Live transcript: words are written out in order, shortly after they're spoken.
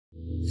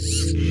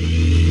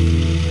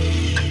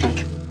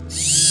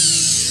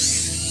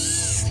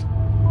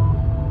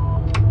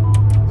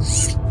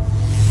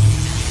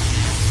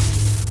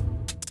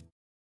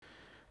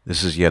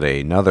This is yet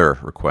another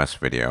request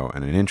video,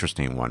 and an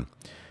interesting one.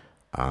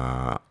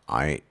 The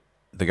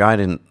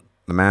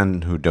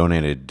man who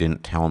donated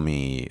didn't tell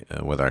me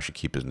whether I should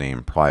keep his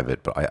name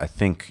private, but I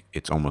think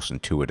it's almost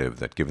intuitive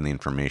that given the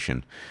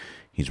information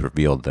he's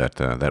revealed that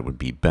that would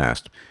be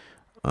best.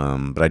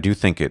 But I do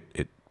think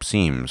it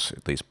seems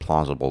at least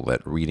plausible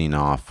that reading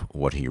off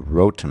what he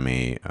wrote to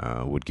me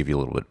would give you a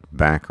little bit of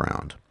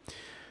background.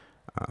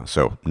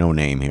 So, no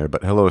name here,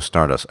 but hello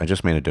Stardust. I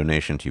just made a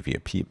donation to you via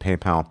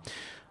PayPal.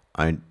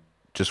 I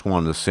just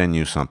wanted to send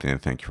you something and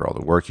thank you for all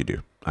the work you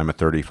do. I'm a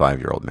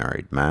 35-year-old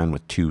married man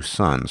with 2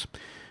 sons.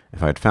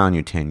 If I had found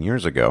you 10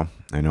 years ago,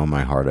 I know in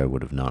my heart I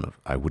would not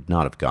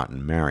have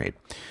gotten married.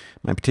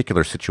 In my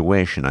particular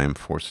situation, I am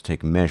forced to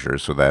take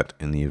measures so that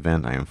in the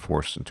event I am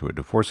forced into a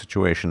divorce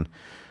situation,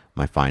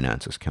 my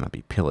finances cannot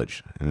be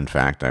pillaged. And in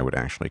fact, I would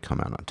actually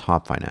come out on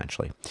top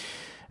financially.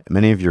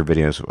 Many of your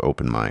videos have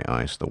opened my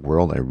eyes to the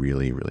world. I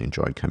really, really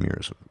enjoyed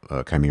Chimeras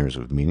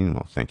of Meaning.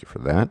 Well, thank you for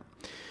that.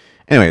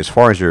 Anyway, as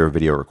far as your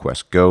video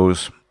request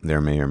goes,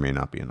 there may or may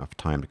not be enough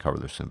time to cover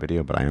this in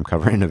video, but I am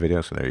covering the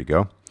video, so there you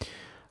go.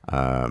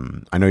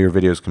 I know your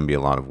videos can be a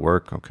lot of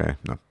work. Okay,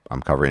 no,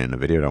 I'm covering it in a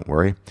video, don't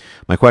worry.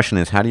 My question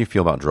is, how do you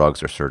feel about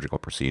drugs or surgical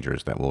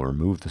procedures that will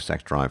remove the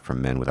sex drive from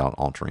men without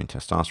altering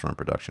testosterone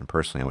production?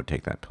 Personally, I would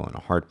take that pill in a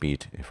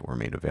heartbeat if it were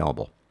made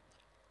available.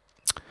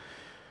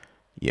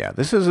 Yeah,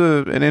 this is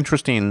an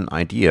interesting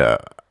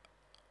idea.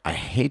 I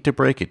hate to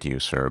break it to you,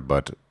 sir,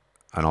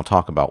 and I'll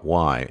talk about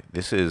why.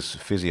 This is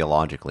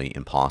physiologically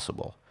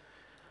impossible.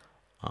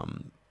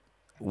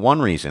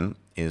 One reason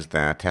is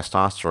that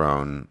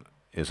testosterone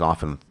is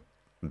often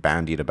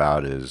bandied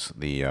about as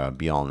the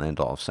be-all and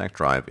end-all of sex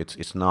drive.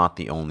 It's not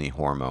the only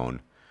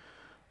hormone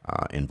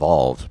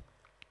involved.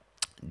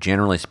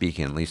 Generally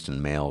speaking, at least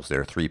in males, there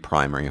are 3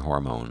 primary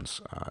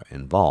hormones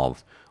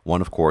involved.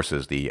 One, of course,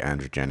 is the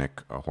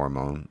androgenic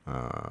hormone,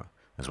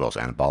 as well as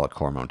anabolic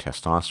hormone,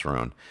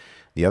 testosterone.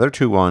 The other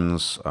 2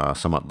 ones,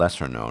 somewhat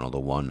lesser known, although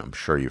one I'm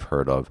sure you've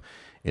heard of,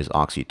 is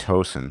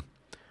oxytocin,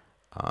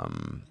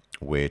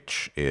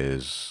 which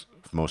is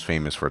most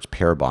famous for its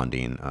pair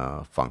bonding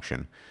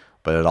function.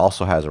 But it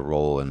also has a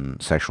role in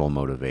sexual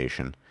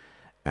motivation,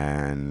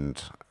 and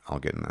I'll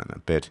get into that in a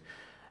bit.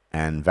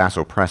 And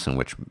vasopressin,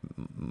 which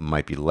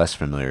might be less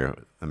familiar.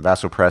 And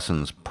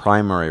vasopressin's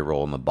primary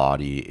role in the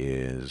body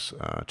is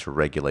to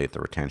regulate the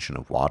retention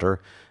of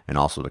water and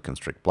also to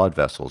constrict blood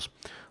vessels.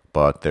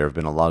 But there have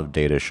been a lot of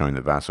data showing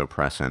that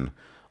vasopressin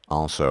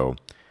also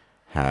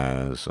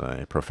has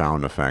a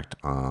profound effect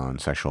on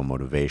sexual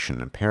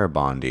motivation and pair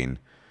bonding,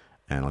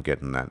 and I'll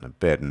get into that in a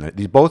bit.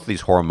 And both of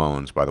these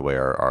hormones, by the way,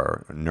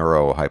 are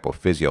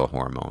neurohypophysial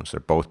hormones. They're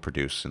both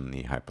produced in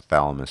the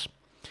hypothalamus,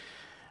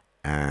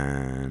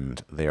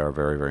 and they are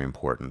very, very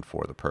important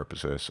for the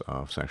purposes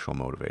of sexual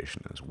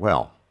motivation as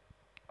well.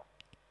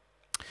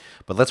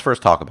 But let's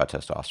first talk about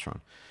testosterone.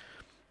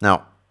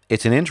 Now,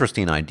 it's an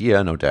interesting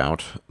idea, no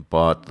doubt,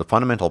 but the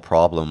fundamental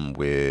problem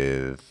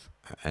with,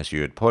 as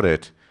you had put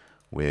it,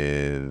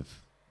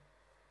 with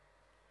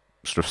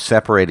sort of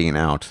separating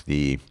out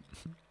the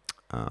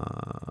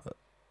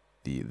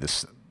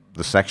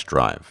sex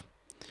drive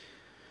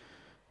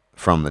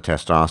from the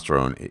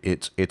testosterone,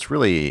 it's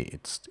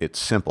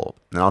simple.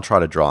 And I'll try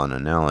to draw an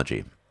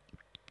analogy.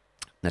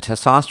 Now,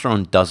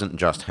 testosterone doesn't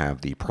just have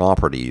the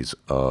properties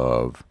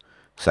of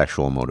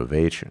sexual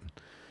motivation.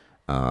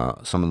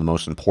 Some of the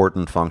most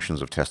important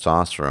functions of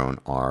testosterone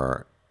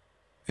are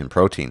in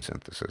protein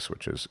synthesis,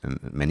 which is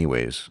in many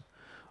ways,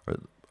 or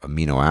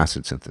amino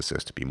acid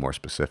synthesis to be more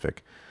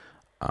specific,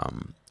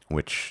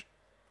 which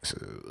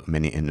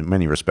in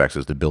many respects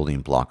is the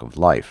building block of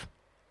life.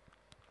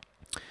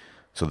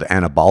 So the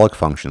anabolic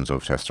functions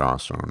of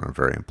testosterone are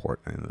very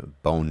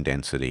important. Bone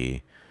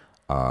density,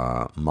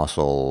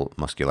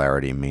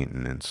 muscularity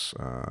maintenance.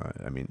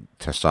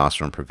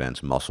 Testosterone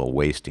prevents muscle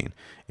wasting.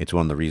 It's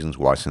one of the reasons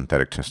why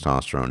synthetic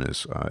testosterone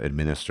is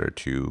administered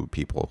to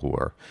people who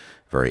are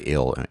very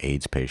ill, and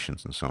AIDS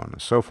patients and so on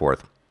and so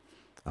forth,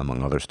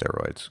 among other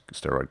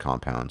steroid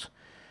compounds.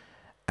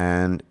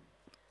 And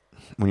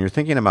when you're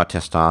thinking about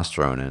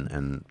testosterone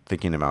and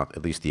thinking about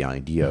at least the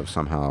idea of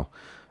somehow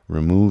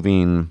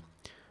removing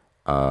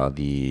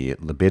the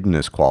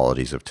libidinous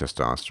qualities of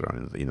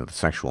testosterone, the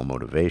sexual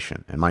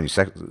motivation. And mind you,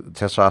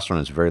 testosterone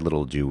has very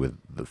little to do with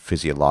the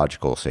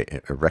physiological, say,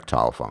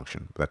 erectile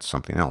function. That's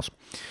something else.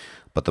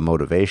 But the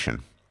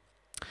motivation,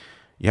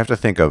 you have to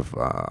think of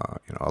a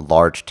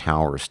large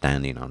tower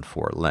standing on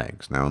 4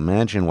 legs. Now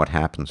imagine what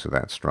happens to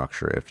that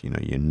structure if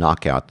you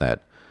knock out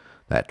that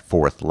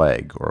 4th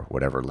leg, or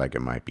whatever leg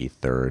it might be,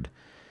 3rd.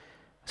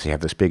 So you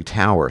have this big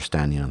tower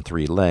standing on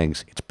 3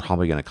 legs, it's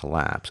probably going to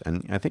collapse.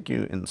 And I think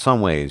in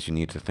some ways, you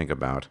need to think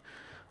about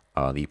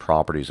the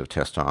properties of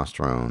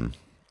testosterone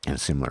in a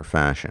similar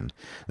fashion.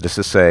 Just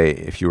to say,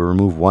 if you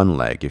remove one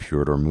leg, if you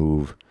were to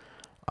remove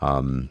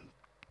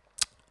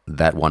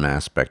that one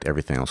aspect,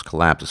 everything else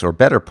collapses. Or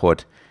better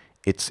put,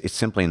 it's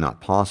simply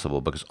not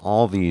possible, because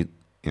all the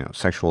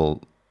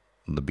sexual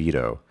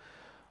libido,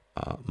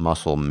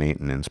 muscle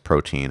maintenance,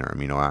 protein or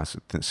amino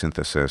acid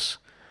synthesis,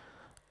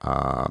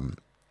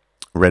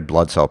 Red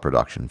blood cell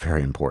production,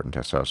 very important,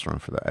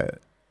 testosterone for that.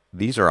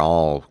 These are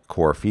all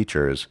core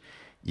features.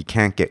 You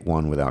can't get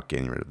one without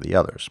getting rid of the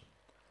others.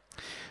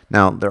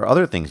 Now, there are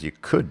other things you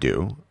could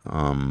do.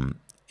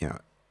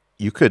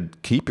 You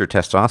could keep your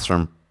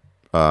testosterone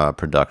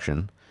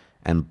production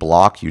and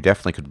block. You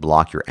definitely could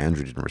block your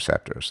androgen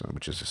receptors,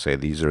 which is to say,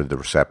 these are the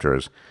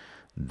receptors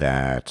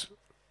that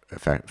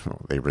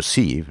they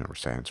receive,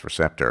 it's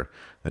receptor,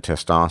 the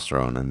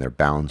testosterone, and they're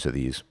bound to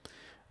these.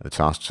 The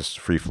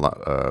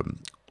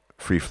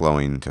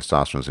free-flowing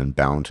testosterone is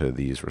bound to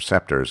these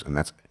receptors,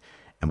 and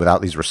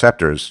without these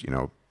receptors,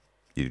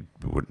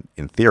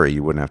 in theory,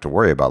 you wouldn't have to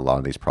worry about a lot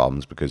of these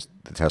problems because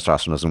the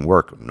testosterone doesn't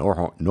work.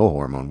 No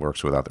hormone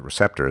works without the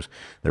receptors,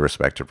 the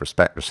respective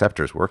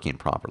receptors working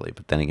properly.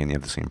 But then again, you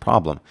have the same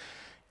problem.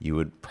 You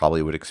would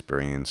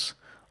experience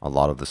a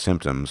lot of the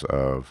symptoms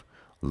of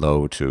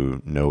low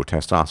to no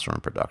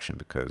testosterone production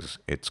because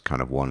it's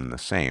kind of one and the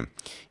same.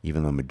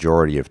 Even though the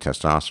majority of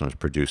testosterone is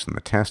produced in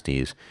the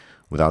testes,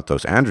 without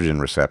those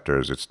androgen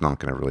receptors, it's not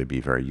going to really be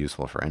very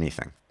useful for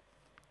anything.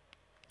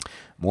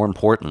 More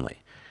importantly,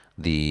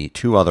 the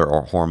two other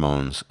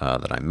hormones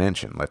that I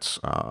mentioned. Let's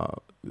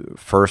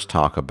first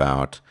talk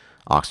about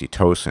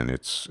oxytocin.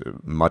 It's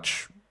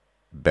much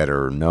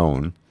better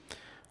known,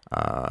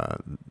 but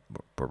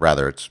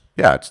rather it's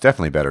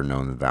definitely better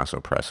known than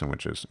vasopressin,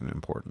 which is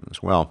important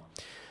as well.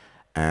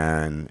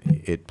 And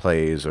it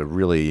plays a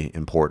really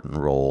important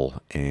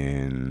role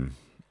in,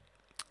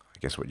 I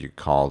guess, what you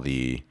call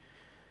the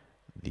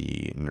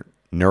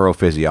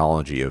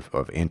neurophysiology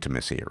of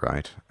intimacy,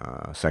 right?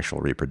 Sexual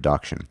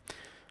reproduction.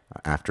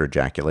 After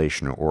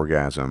ejaculation or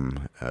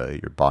orgasm,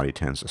 your body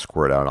tends to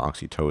squirt out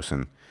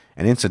oxytocin.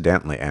 And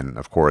incidentally, and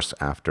of course,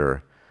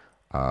 after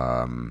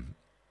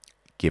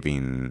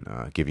giving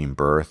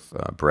birth,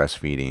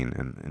 breastfeeding,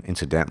 and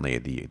incidentally,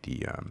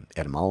 the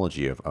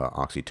etymology of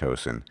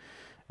oxytocin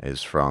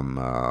is from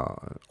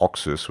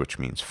oxus, which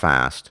means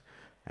fast,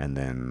 and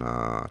then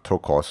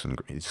tokos, and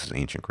this is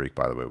ancient Greek,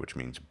 by the way, which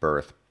means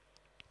birth.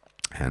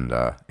 And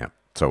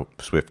so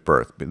swift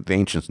birth. The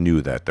ancients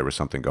knew that there was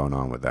something going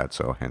on with that,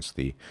 so hence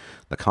the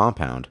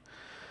compound.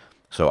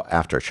 So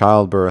after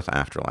childbirth,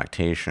 after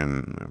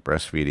lactation,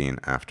 breastfeeding,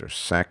 after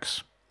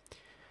sex,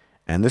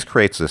 and this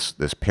creates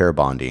this pair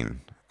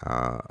bonding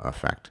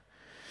effect.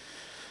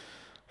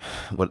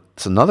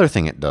 What's another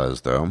thing it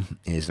does, though,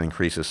 is it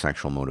increases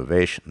sexual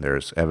motivation.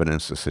 There's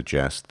evidence to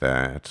suggest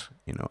that,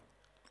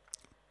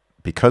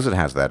 because it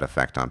has that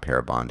effect on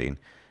pair bonding,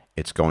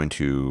 it's going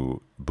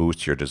to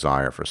boost your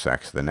desire for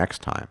sex the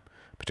next time,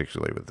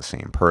 particularly with the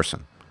same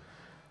person.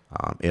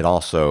 It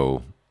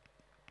also,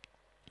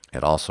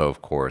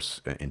 of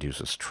course,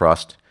 induces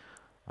trust,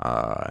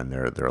 and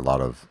there are a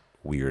lot of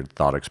weird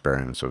thought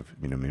experiments of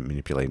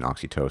manipulating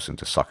oxytocin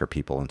to sucker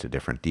people into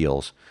different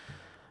deals.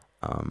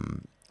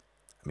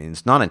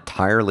 It's not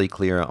entirely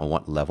clear on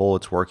what level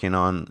it's working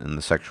on in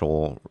the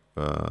sexual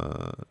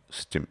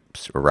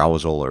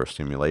arousal or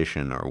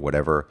stimulation or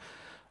whatever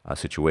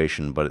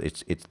situation,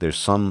 but there's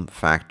some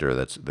factor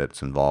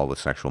that's involved with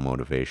sexual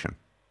motivation.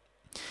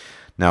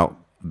 Now,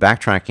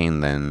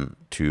 backtracking then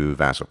to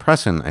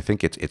vasopressin, I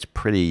think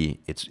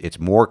it's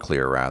more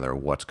clear rather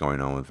what's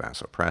going on with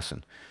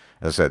vasopressin.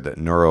 As I said, the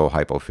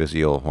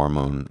neurohypophyseal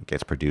hormone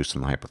gets produced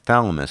in the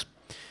hypothalamus,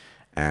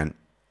 and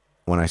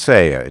when I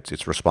say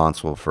it's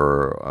responsible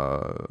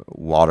for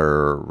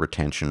water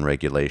retention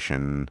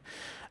regulation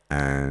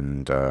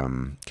and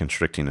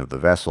constricting of the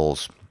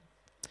vessels,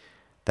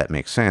 that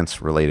makes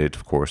sense, related,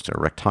 of course, to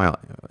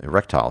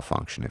erectile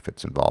function if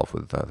it's involved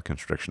with the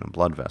constriction of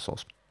blood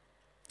vessels.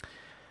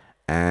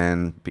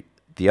 And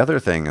the other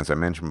thing, as I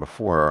mentioned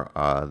before,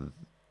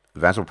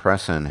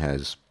 vasopressin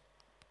has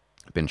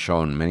been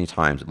shown many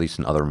times, at least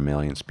in other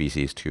mammalian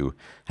species, to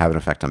have an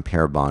effect on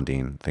pair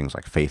bonding, things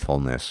like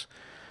faithfulness,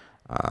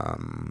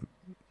 the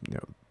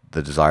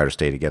desire to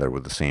stay together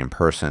with the same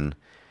person,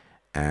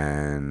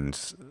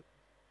 and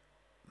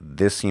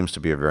this seems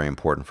to be very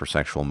important for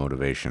sexual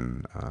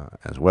motivation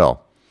as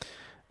well.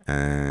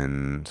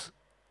 And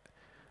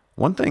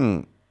one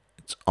thing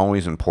it's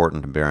always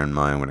important to bear in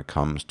mind when it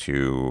comes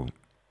to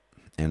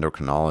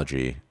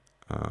endocrinology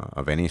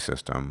of any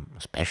system,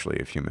 especially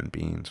of human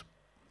beings,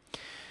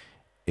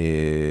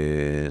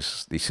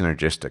 is the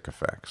synergistic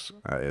effects,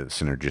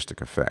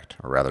 synergistic effect,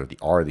 or rather, the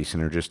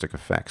synergistic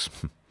effects.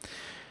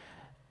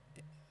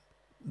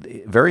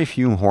 Very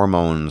few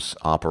hormones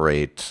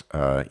operate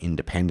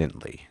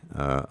independently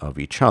of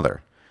each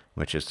other,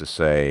 which is to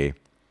say,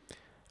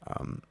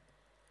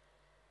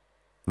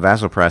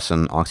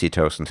 vasopressin,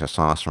 oxytocin,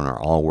 testosterone are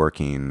all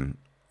working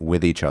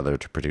with each other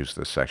to produce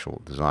this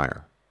sexual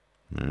desire.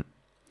 Right?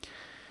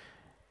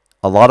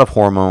 A lot of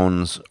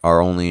hormones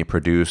are only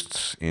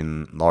produced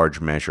in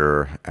large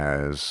measure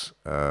as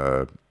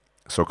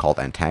so-called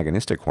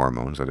antagonistic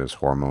hormones, that is,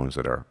 hormones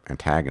that are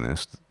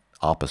antagonists,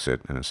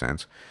 opposite in a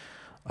sense,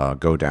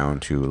 go down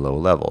to low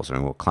levels. I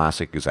mean, a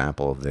classic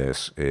example of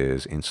this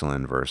is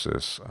insulin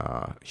versus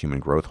human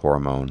growth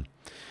hormone.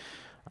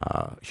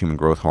 Human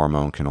growth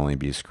hormone can only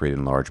be secreted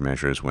in large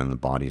measures when the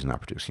body is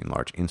not producing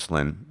large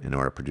insulin. In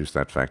order to produce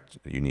that effect,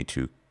 you need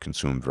to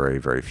consume very,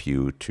 very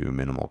few to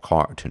no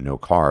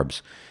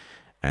carbs,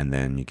 and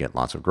then you get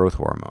lots of growth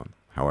hormone.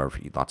 However, if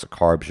you eat lots of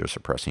carbs, you're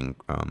suppressing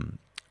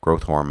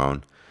growth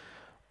hormone,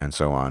 and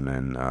so on.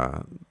 And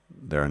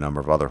there are a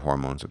number of other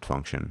hormones that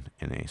function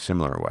in a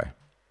similar way.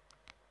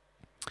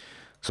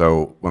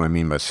 So what I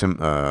mean by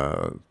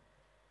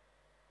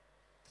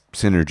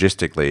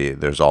synergistically,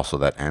 there's also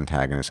that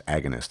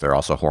antagonist-agonist. There are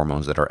also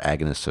hormones that are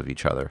agonists of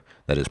each other.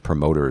 That is,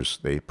 promoters.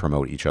 They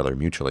promote each other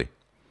mutually.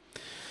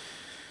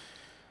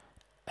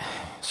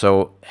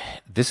 So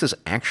this is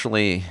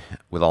actually,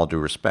 with all due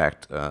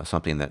respect,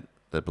 something that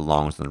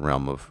belongs in the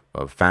realm of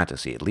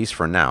fantasy, at least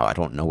for now. I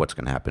don't know what's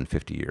going to happen in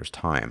 50 years'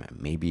 time.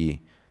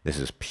 Maybe this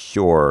is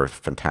pure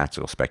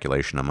fantastical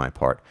speculation on my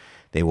part.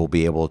 They will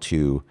be able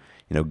to,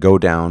 go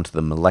down to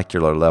the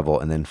molecular level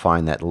and then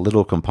find that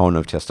little component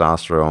of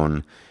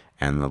testosterone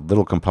and the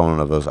little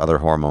component of those other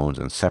hormones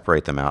and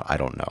separate them out. I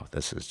don't know.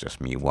 This is just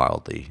me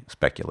wildly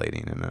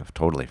speculating in a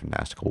totally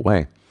fantastical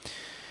way.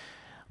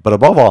 But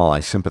above all,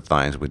 I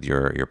sympathize with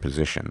your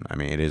position. I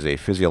mean, it is a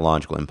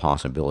physiological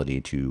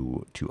impossibility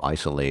to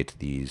isolate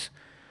these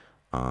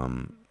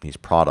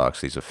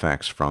products, these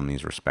effects from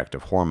these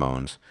respective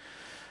hormones.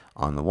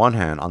 On the one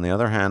hand, on the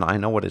other hand, I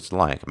know what it's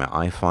like. I mean,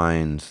 I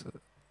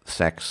find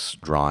sex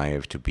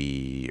drive to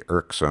be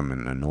irksome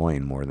and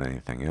annoying more than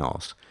anything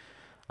else.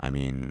 I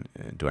mean,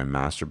 do I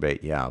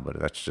masturbate? Yeah, but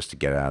that's just to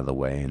get out of the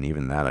way, and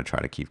even that I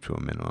try to keep to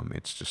a minimum.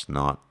 It's just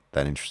not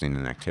that interesting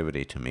an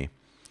activity to me.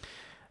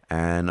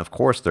 And of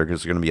course,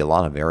 there's going to be a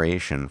lot of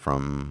variation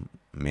from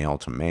male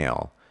to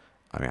male.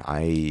 I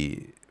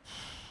mean,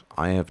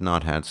 I have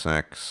not had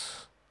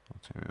sex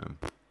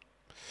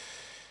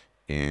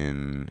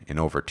in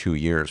over 2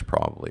 years,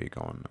 probably,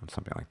 going on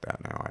something like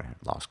that now. I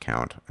lost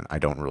count, and I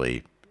don't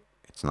really.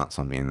 It's not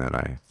something that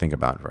I think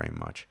about very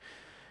much.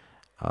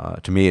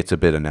 To me, it's a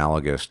bit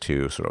analogous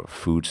to sort of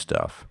food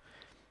stuff.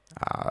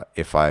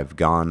 If I've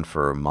gone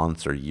for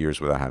months or years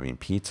without having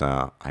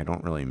pizza, I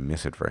don't really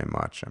miss it very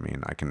much. I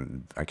mean, I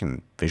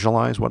can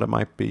visualize what it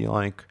might be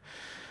like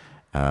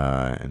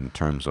in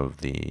terms of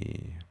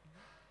the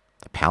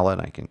palate.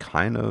 I can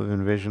kind of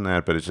envision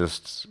that, but it's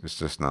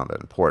just not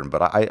that important.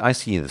 But I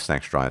see the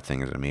sex drive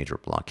thing as a major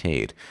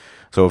blockade.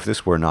 So if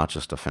this were not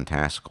just a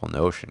fantastical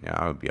notion,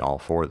 I would be all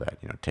for that.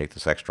 Take the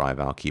sex drive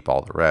out, keep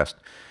all the rest.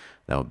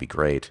 That would be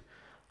great.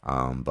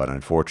 But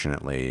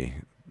unfortunately,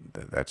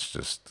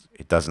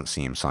 it doesn't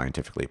seem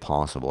scientifically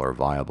possible or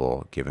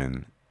viable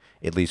given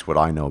at least what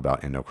I know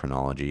about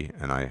endocrinology,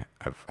 and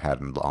I've had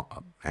an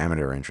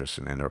amateur interest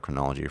in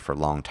endocrinology for a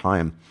long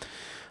time.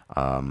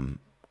 I'm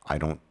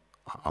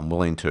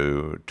willing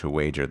to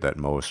wager that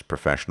most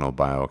professional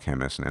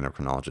biochemists and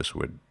endocrinologists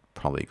would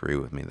probably agree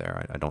with me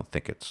there. I don't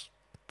think it's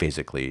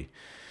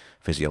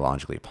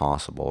physiologically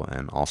possible,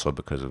 and also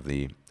because of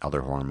the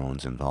other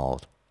hormones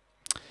involved.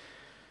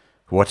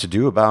 What to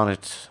do about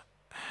it?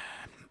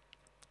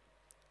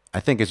 I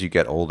think as you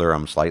get older,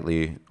 I'm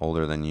slightly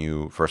older than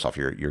you. First off,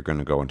 you're going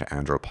to go into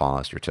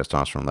andropause. Your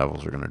testosterone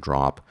levels are going to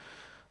drop,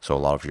 so a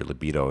lot of your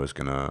libido is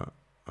going to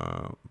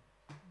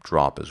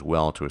drop as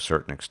well to a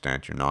certain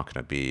extent. You're not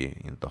going to be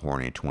the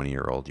horny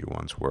 20-year-old you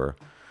once were,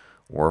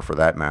 or for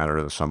that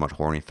matter, the somewhat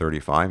horny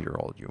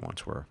 35-year-old you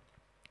once were.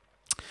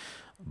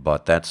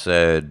 But that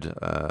said,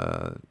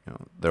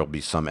 there'll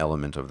be some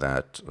element of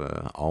that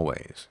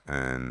always,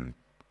 and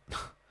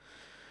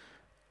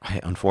I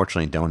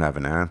unfortunately don't have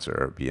an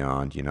answer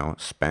beyond,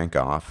 spank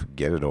off,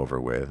 get it over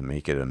with,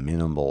 make it a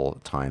minimal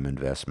time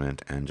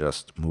investment, and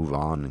just move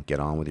on and get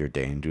on with your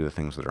day and do the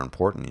things that are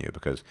important to you,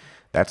 because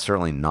that's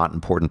certainly not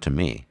important to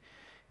me.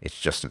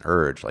 It's just an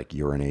urge, like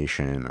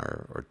urination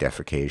or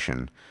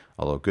defecation,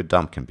 although a good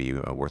dump can be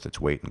worth its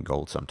weight in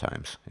gold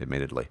sometimes,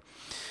 admittedly.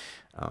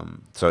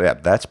 So yeah,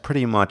 that's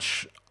pretty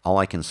much all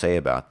I can say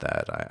about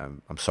that.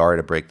 I'm sorry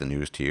to break the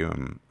news to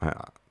you,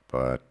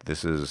 but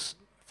this is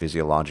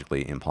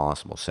physiologically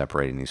impossible.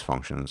 Separating these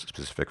functions,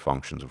 specific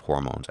functions of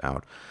hormones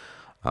out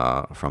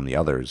from the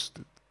others,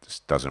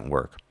 just doesn't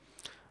work.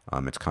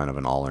 It's kind of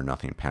an all or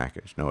nothing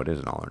package. No, it is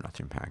an all or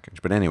nothing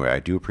package. But anyway, I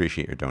do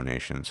appreciate your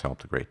donations.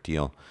 Helped a great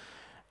deal.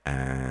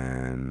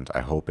 And I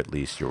hope at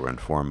least you were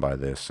informed by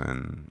this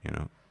and,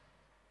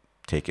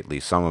 take at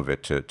least some of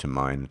it to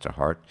mind and to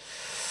heart.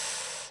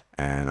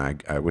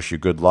 And I wish you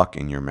good luck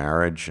in your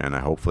marriage, and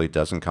hopefully it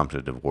doesn't come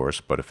to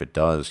divorce. But if it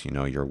does,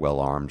 you're well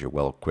armed, you're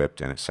well equipped,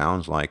 and it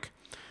sounds like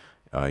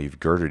you've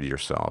girded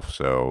yourself.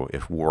 So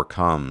if war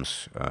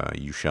comes,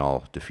 you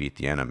shall defeat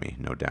the enemy,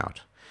 no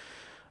doubt.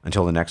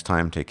 Until the next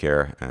time, take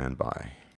care and bye.